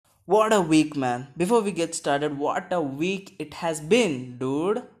What a week, man. Before we get started, what a week it has been,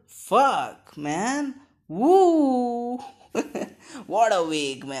 dude. Fuck, man. Woo! What a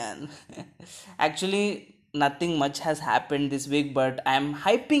week, man. Actually, nothing much has happened this week, but I'm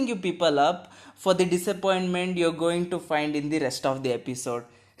hyping you people up for the disappointment you're going to find in the rest of the episode.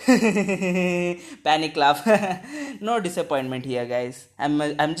 Panic laugh. No disappointment here, guys.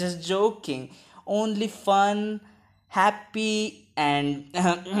 I'm just joking. Only fun, happy, and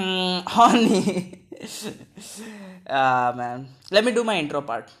horny. Man. Let me do my intro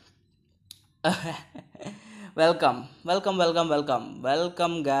part. Welcome,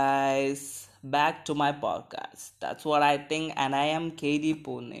 guys, back to my podcast. That's what I think, and I am KD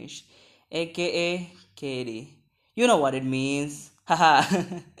Punish, aka KD. You know what it means. Haha.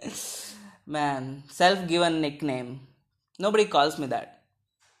 Man, self given nickname. Nobody calls me that.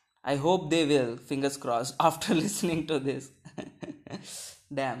 I hope they will, fingers crossed, after listening to this.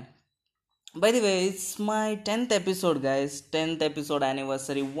 Damn. By the way, it's my 10th episode, guys. 10th episode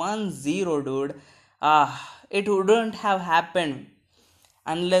anniversary. 1-0, dude. It wouldn't have happened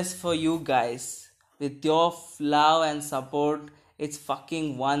unless for you guys. With your love and support, it's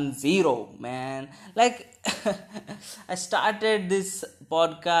fucking 1-0, man. Like, I started this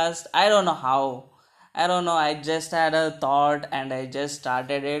podcast. I don't know how. I don't know. I just had a thought and I just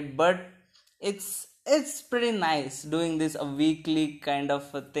started it. But it's pretty nice doing this a weekly kind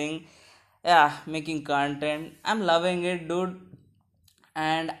of a thing. Yeah, making content. I'm loving it, dude,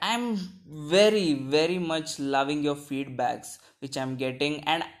 and I'm very much loving your feedbacks which I'm getting,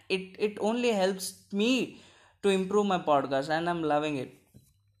 and it only helps me to improve my podcast, and I'm loving it.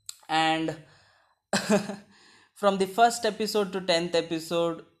 And from the first episode to 10th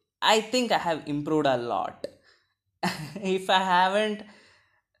episode, I think I have improved a lot. If I haven't,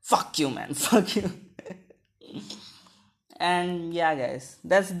 fuck you, man. Fuck you. And yeah, guys,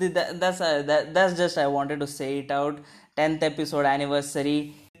 that's just I wanted to say it out. 10th episode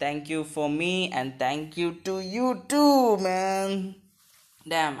anniversary. Thank you for me, and thank you to you too, man.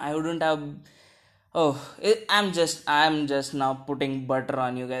 Damn, I wouldn't have. Oh, I'm just now putting butter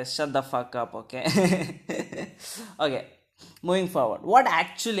on you guys. Shut the fuck up, okay? Okay, moving forward. What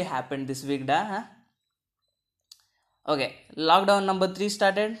actually happened this week, da? Huh? Okay, lockdown number 3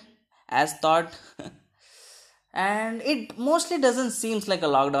 started as thought. And it mostly doesn't seems like a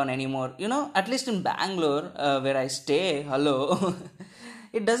lockdown anymore, at least in Bangalore, where I stay. Hello.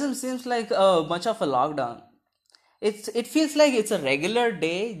 It doesn't seems like much of a lockdown. It feels like it's a regular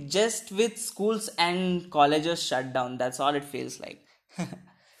day, just with schools and colleges shut down. That's all it feels like.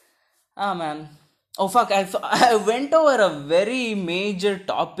 Ah, man. Oh fuck, I went over a very major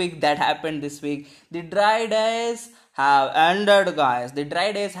topic that happened this week. The dry days have ended, guys. The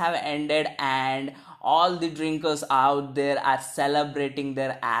dry days have ended, and all the drinkers out there are celebrating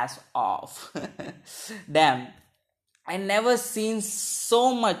their ass off. Damn. I never seen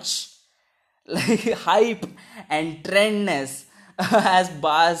so much like hype and trendness as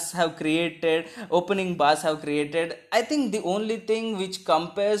bars have created, opening bars have created. I think the only thing which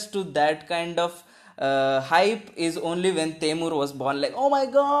compares to that kind of hype is only when Temur was born. Like, oh my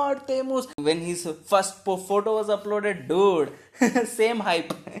god, Temur, when his first photo was uploaded, dude. Same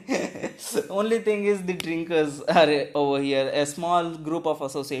hype. Only thing is the drinkers are over here, a small group of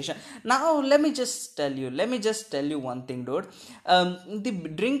association. Now let me just tell you one thing, dude. The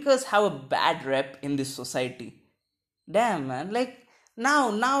drinkers have a bad rep in this society. Damn, man. Like, now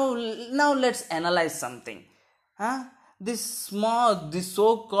let's analyze something. Huh? This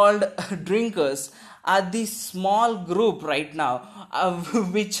so-called drinkers are the small group right now,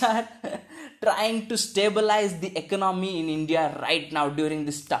 which are trying to stabilize the economy in India right now during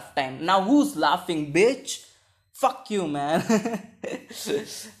this tough time. Now, who's laughing, bitch? Fuck you, man.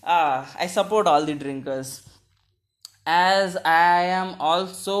 I support all the drinkers, as I am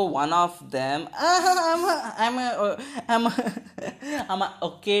also one of them. I'm a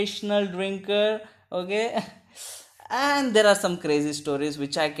occasional drinker, okay, and there are some crazy stories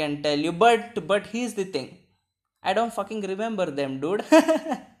which I can tell you, but here's the thing, I don't fucking remember them, dude.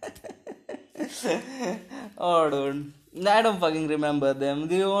 Oh, dude. I don't fucking remember them.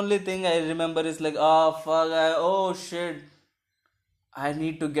 The only thing I remember is like, oh fuck, oh shit, I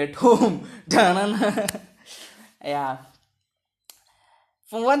need to get home. Yeah.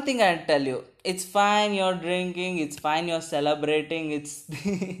 For one thing, I'll tell you, it's fine you're drinking, it's fine you're celebrating. It's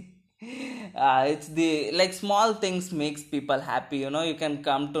the, it's the like small things makes people happy. You can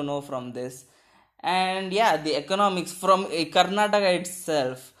come to know from this, and yeah, the economics from Karnataka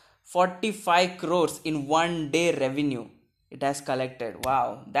itself, 45 crores in one day revenue it has collected.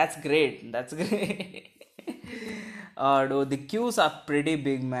 Wow, that's great. That's great. Dude, the queues are pretty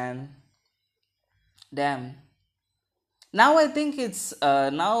big, man. Damn. Now I think it's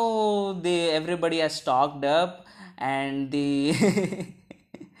now the everybody has stocked up, and the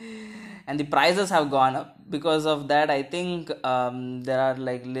and the prices have gone up. Because of that, I think there are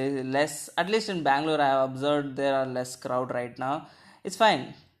like less, at least in Bangalore I have observed there are less crowd right now. It's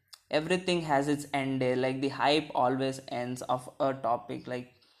fine. Everything has its end day. Like the hype always ends of a topic.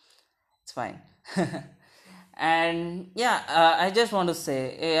 Like it's fine. And yeah, I just want to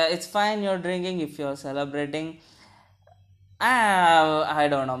say, yeah, it's fine you're drinking if you're celebrating. I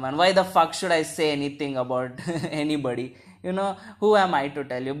don't know, man. Why the fuck should I say anything about anybody? Who am I to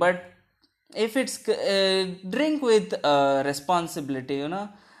tell you? But if it's drink with responsibility,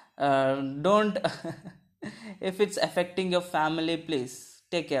 don't. If it's affecting your family, please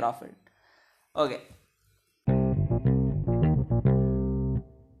take care of it. Okay.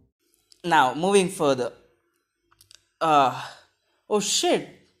 Now moving further. Uh, oh shit.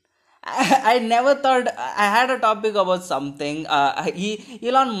 I never thought I had a topic about something.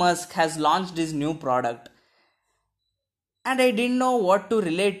 Elon Musk has launched his new product, and I didn't know what to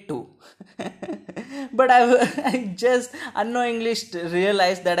relate to. But I just unknowingly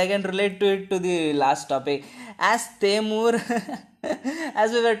realized that I can relate to it to the last topic. As Temur,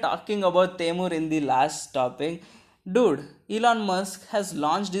 as we were talking about Temur in the last topic, dude, Elon Musk has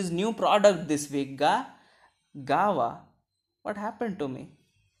launched his new product this week. Gava. What happened to me?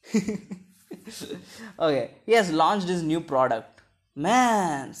 Okay, he has launched his new product.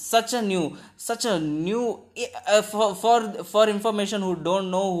 Man, such a new. For information who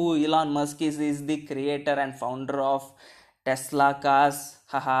don't know who Elon Musk is the creator and founder of Tesla cars,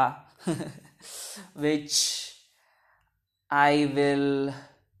 haha, which I will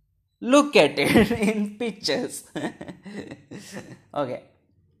look at it in pictures. Okay.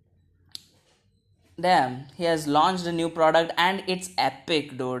 Damn, he has launched a new product and it's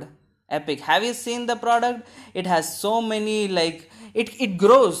epic, dude. Epic. Have you seen the product? It has so many like it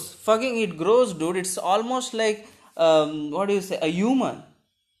grows. Fucking it grows, dude. It's almost like what do you say? A human,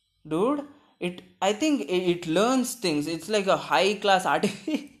 dude. I think it learns things. It's like a high class art.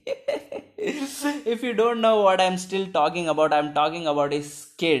 If you don't know what I'm still talking about, I'm talking about his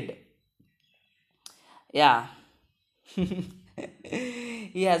kid. Yeah.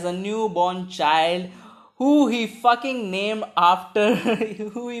 He has a newborn child who he fucking named after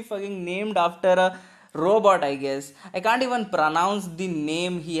who he fucking named after a robot, I guess. I can't even pronounce the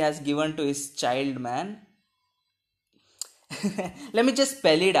name he has given to his child, man. Let me just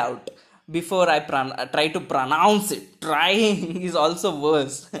spell it out before I try to pronounce it. Trying is also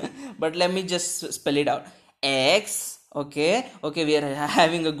worse. But let me just spell it out. X. Okay, we are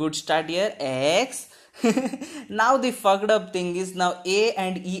having a good start here. X. Now the fucked up thing is now A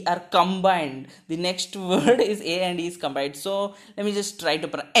and E are combined. The next word is A and E is combined. So let me just try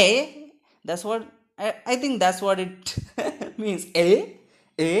to A. That's what I think that's what it means. A.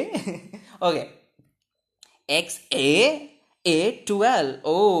 Okay. XA12.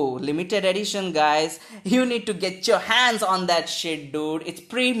 Oh, limited edition, guys. You need to get your hands on that shit, dude. It's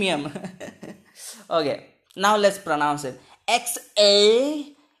premium. Okay, now let's pronounce it.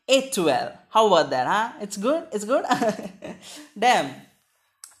 XA12. How about that, huh? It's good? It's good? Damn.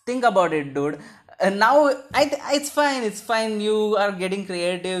 Think about it, dude. Now it's fine. It's fine. You are getting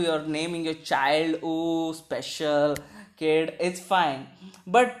creative. You're naming your child. Ooh, special kid. It's fine.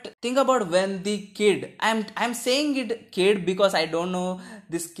 But think about when the kid. I'm saying it kid because I don't know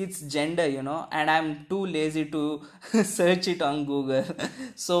this kid's gender, and I'm too lazy to search it on Google.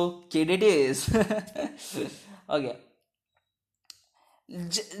 So kid it is. Okay.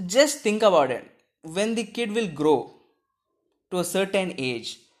 Just think about it. When the kid will grow to a certain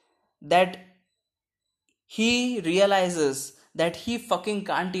age, that he realizes that he fucking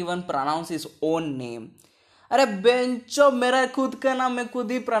can't even pronounce his own name. अरे बेंचो, मेरा खुद का नाम मैं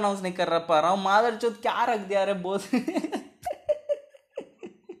खुद ही pronounce नहीं कर पा रहा हूँ. मादर चौथ क्या रख दिया अरे बोल.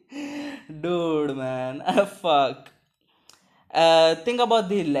 Dude, man. Fuck. Think about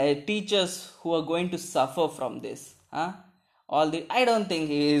the teachers who are going to suffer from this, huh? I don't think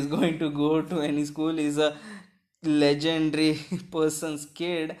he is going to go to any school. He's a legendary person's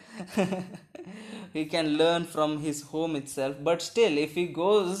kid. He can learn from his home itself, but still, if he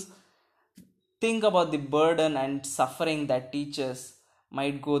goes, think about the burden and suffering that teachers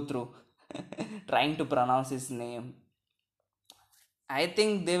might go through trying to pronounce his name. I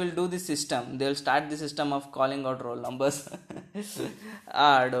think they will do the system. They'll start the system of calling out roll numbers.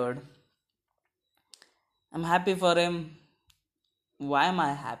 Dude. I'm happy for him. Why am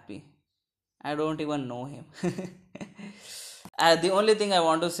I happy? I don't even know him. The only thing I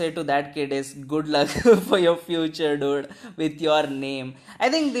want to say to that kid is good luck for your future, dude, with your name. I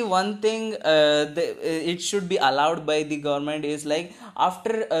think the one thing it should be allowed by the government is like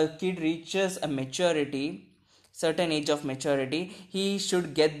after a kid reaches a maturity, certain age of maturity, he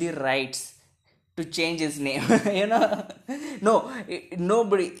should get the rights to change his name. you know no,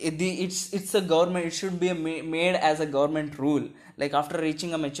 nobody, it's a government, it should be made as a government rule, like after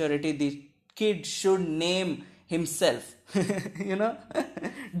reaching a maturity the kid should name himself. you know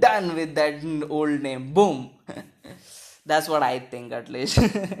done with that old name, boom. That's what I think, at least.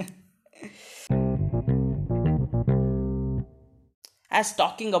 As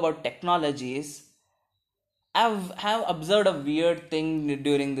talking about technologies, I've have observed a weird thing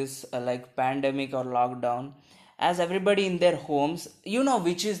during this like pandemic or lockdown. As everybody in their homes,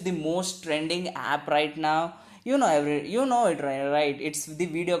 which is the most trending app right now. You know it, right? It's the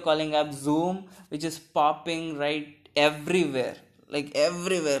video calling app Zoom, which is popping right everywhere, like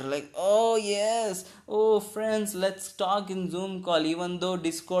everywhere. Like, oh yes, oh friends, let's talk in Zoom call. Even though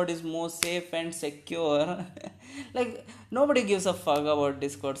Discord is more safe and secure, like nobody gives a fuck about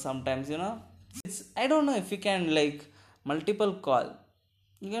Discord sometimes. I don't know if you can like multiple call.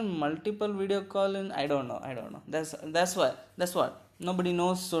 You can multiple video call in. I don't know. That's what nobody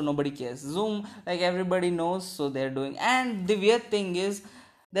knows, so nobody cares. Zoom, like everybody knows, so they're doing. And the weird thing is,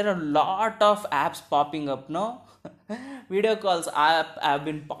 there are a lot of apps popping up. No, video calls app have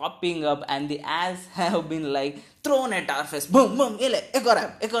been popping up, and the ads have been like thrown at our face. Boom boom. ये ले एक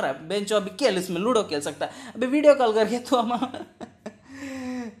और app बेंचो अभी खेल, इसमें ludo खेल सकता है, अभी वीडियो कॉल करके तो हम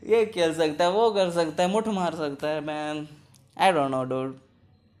ये खेल सकता है, वो कर सकता है, मुठ मार सकता है, man. I don't know, dude.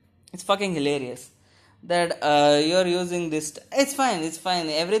 It's fucking hilarious that you're using this. It's fine,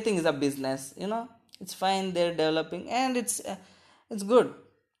 everything is a business. It's fine, they're developing, and it's good.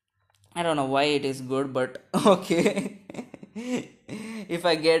 I don't know why it is good, but okay. If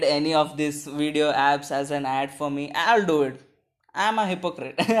I get any of these video apps as an ad for me, I'll do it. I'm a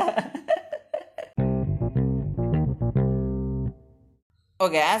hypocrite.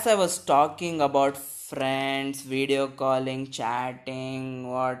 Okay, as I was talking about friends, video calling, chatting,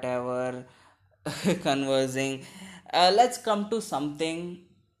 whatever, conversing, let's come to something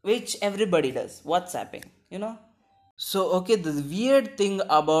which everybody does: WhatsApping. So, okay, the weird thing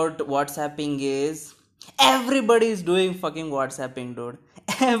about WhatsApping is everybody is doing fucking WhatsApping, dude.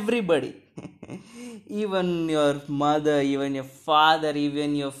 Everybody. Even your mother, even your father,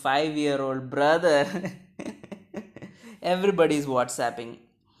 even your 5-year-old brother. Everybody is WhatsApping.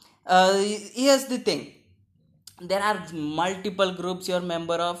 Here's the thing: there are multiple groups you're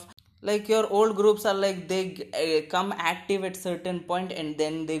member of. Like your old groups are like they come active at certain point and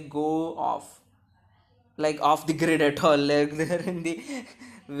then they go off, like off the grid at all. Like they're in the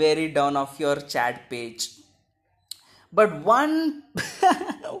very down of your chat page. But one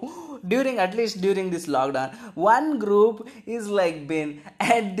during, at least during this lockdown, one group is like been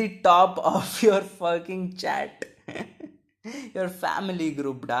at the top of your fucking chat. Your family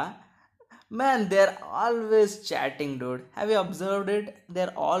group, da. Man, they're always chatting, dude. Have you observed it?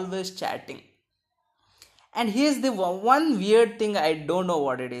 They're always chatting. And here's the one weird thing, I don't know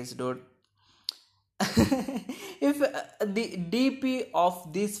what it is, dude. If the DP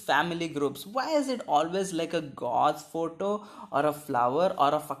of these family groups, why is it always like a god's photo or a flower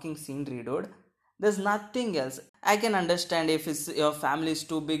or a fucking scenery, dude? There's nothing else. I can understand if your family is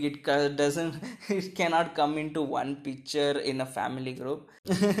too big, it doesn't, it cannot come into one picture in a family group.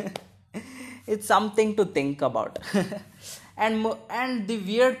 It's something to think about. And the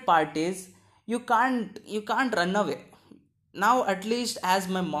weird part is, you can't run away. Now, at least as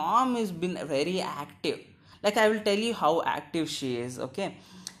my mom has been very active, like I will tell you how active she is. Okay,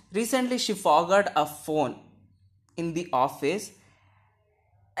 recently she forgot a phone in the office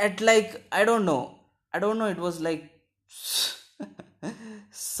at like, I don't know, it was like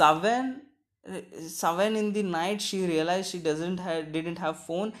 7 7 in the night. She realized she didn't have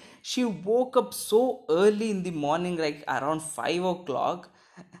phone. She woke up so early in the morning, like around 5 o'clock.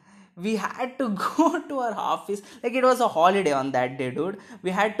 We had to go to our office, like it was a holiday on that day, dude.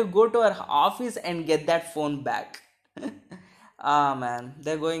 We had to go to our office and get that phone back. Ah man,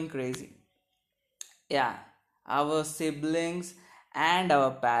 they're going crazy. Yeah, our siblings and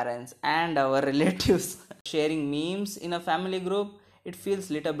our parents and our relatives sharing memes in a family group, it feels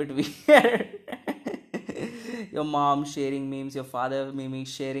little bit weird. Your mom sharing memes, your father miming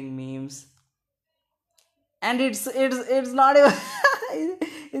sharing memes, and it's not even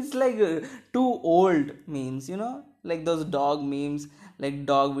it's like too old memes, like those dog memes, like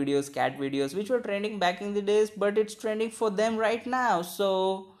dog videos, cat videos, which were trending back in the days, but it's trending for them right now,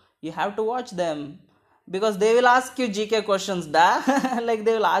 so you have to watch them. because they will ask you GK questions, da. Like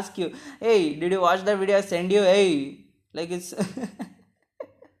they will ask you, hey, did you watch the video I sent you? Hey, like it's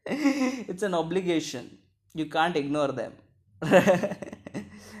it's an obligation. You can't ignore them.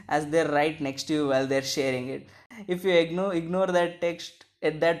 As they're right next to you while they're sharing it. If you ignore that text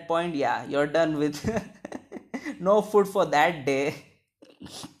at that point, yeah, you're done with no food for that day.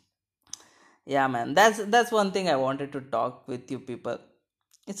 Yeah, man, that's one thing I wanted to talk with you people.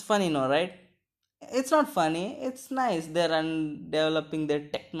 It's funny, no, right? It's not funny. It's nice. They're developing their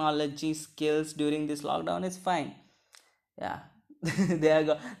technology skills during this lockdown. It's fine. Yeah,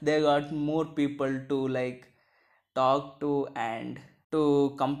 they got more people to like talk to and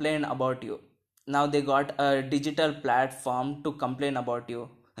to complain about you. Now they got a digital platform to complain about you.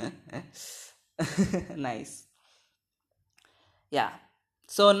 Nice. Yeah.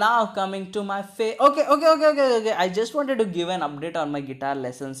 So now coming to my okay. I just wanted to give an update on my guitar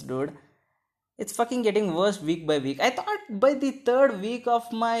lessons, dude. It's fucking getting worse week by week. I thought by the third week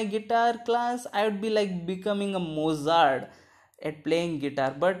of my guitar class, I would be like becoming a Mozart at playing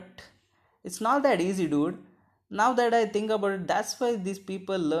guitar, but it's not that easy, dude. Now that I think about it, that's why these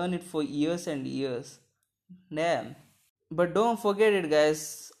people learn it for years and years. Damn. But don't forget it,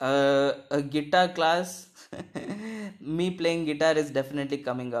 guys. A guitar class, me playing guitar is definitely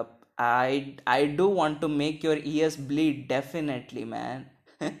coming up. I do want to make your ears bleed, definitely, man.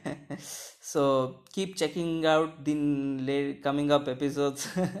 So keep checking out the coming up episodes.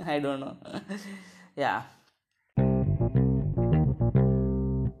 I don't know. Yeah.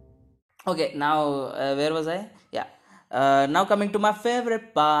 Okay, now where was I? Yeah. Now coming to my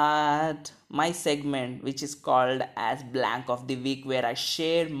favorite part, my segment, which is called as Blank of the Week, where I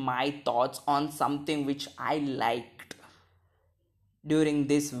share my thoughts on something which I liked during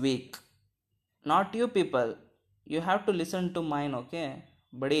this week. Not you people. You have to listen to mine, okay?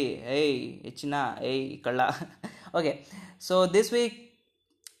 Buddy, hey, Ichina, hey, Kalla. Okay, so this week,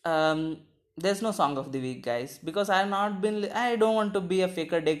 um, there's no song of the week, guys, because I have not been. I don't want to be a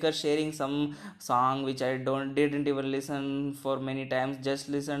faker daker sharing some song which I didn't even listen for many times. Just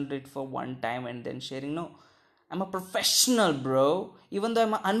listened it for one time and then sharing. No, I'm a professional, bro. Even though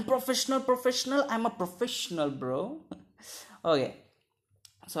I'm an unprofessional professional, I'm a professional, bro. Okay,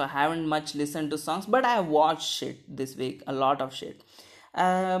 so I haven't much listened to songs, but I watched shit this week, a lot of shit.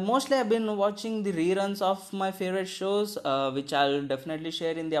 Mostly I've been watching the reruns of my favorite shows, which I'll definitely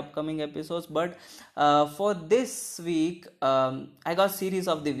share in the upcoming episodes. But for this week, I got series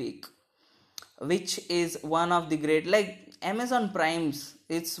of the week, which is one of the great, like Amazon Primes.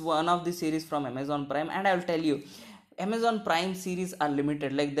 It's one of the series from Amazon Prime, and I'll tell you, Amazon Prime series are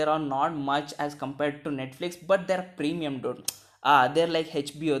limited. Like there are not much as compared to Netflix, but they're premium, dude. They're like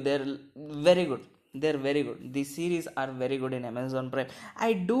HBO. They're very good. They're very good. The series are very good in Amazon Prime.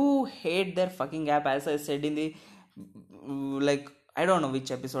 I do hate their fucking app, as I said in the like I don't know which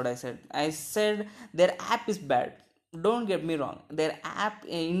episode I said. I said their app is bad. Don't get me wrong. Their app,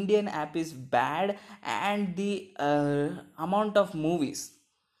 Indian app, is bad, and the amount of movies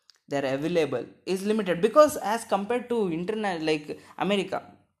they're available is limited, because as compared to internet, like America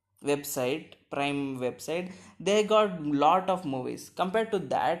website, Prime website, they got lot of movies. Compared to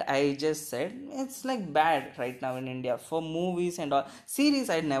that, I just said it's like bad right now in India for movies and all. Series,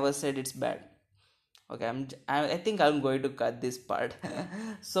 I never said it's bad. Okay, I think I'm going to cut this part.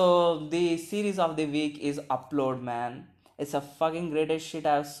 So the series of the week is Upload, man. It's a fucking greatest shit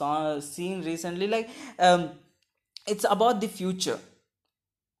I've seen recently. Like, it's about the future.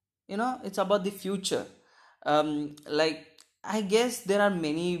 It's about the future. Like, I guess there are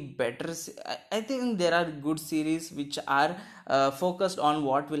many better. I think there are good series which are focused on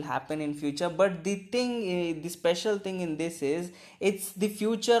what will happen in future. But the special thing in this is it's the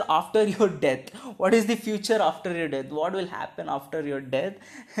future after your death. What is the future after your death? What will happen after your death?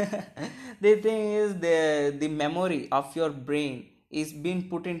 The thing is the memory of your brain is being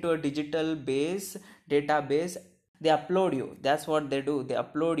put into a digital database. They upload you. That's what they do. They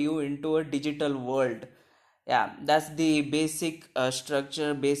upload you into a digital world. Yeah, that's the basic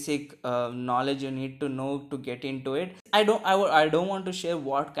structure, basic knowledge you need to know to get into it. I don't want to share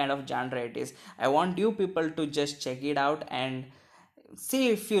what kind of genre it is. I want you people to just check it out and see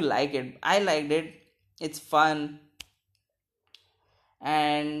if you like it. I liked it. It's fun.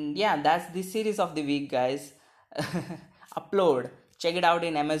 And yeah, that's the series of the week, guys. Upload. Check it out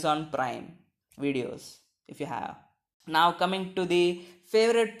in Amazon Prime videos if you have. Now coming to the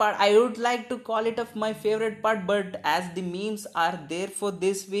favorite part, I would like to call it of my favorite part, but as the memes are there for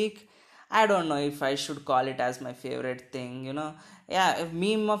this week, I don't know if I should call it as my favorite thing. Yeah,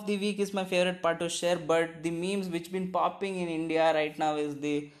 meme of the week is my favorite part to share, but the memes which been popping in India right now is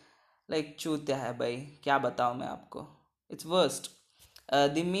the like चूतिया है भाई, क्या बताऊँ मैं आपको. It's worst.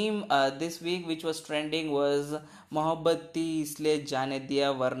 The meme this week which was trending was मोहब्बत थी इसलिए जाने दिया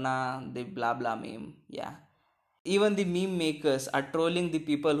वरना, the blah blah meme. Yeah, even the meme makers are trolling the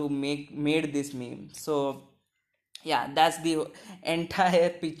people who made this meme. So yeah, that's the entire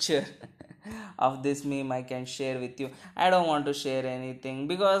picture of this meme I can share with you. I don't want to share anything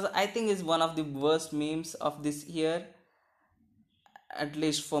because I think it's one of the worst memes of this year, at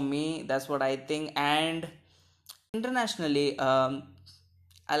least for me. That's what I think. And internationally,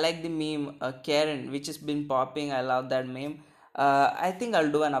 I like the meme Karen, which has been popping. I love that meme. I think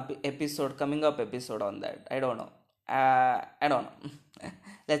I'll do an episode, coming up episode on that. I don't know. I don't know.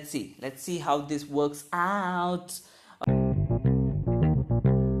 Let's see how this works out.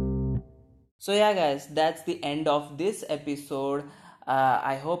 So yeah, guys, that's the end of this episode.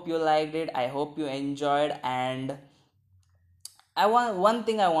 I hope you liked it. I hope you enjoyed. And I want one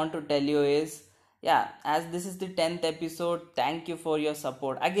thing I want to tell you is, yeah, as this is the 10th episode, thank you for your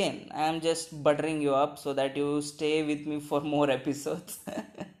support. Again, I am just buttering you up so that you stay with me for more episodes.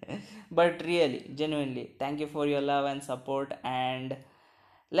 But really, genuinely, thank you for your love and support. And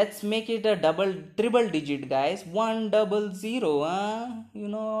let's make it a double, triple digit, guys. 100, huh? You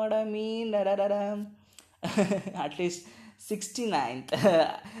know what I mean? Da-da-da-da. At least 69th.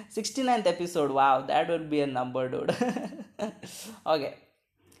 69th episode. Wow, that would be a number, dude. Okay.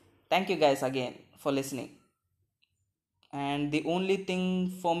 Thank you guys again for listening. And the only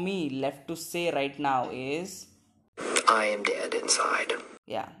thing for me left to say right now is, I am dead inside.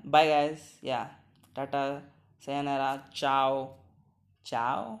 Yeah. Bye, guys. Yeah. Tata. Sayonara. Ciao.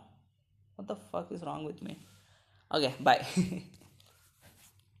 Ciao? What the fuck is wrong with me? Okay, bye.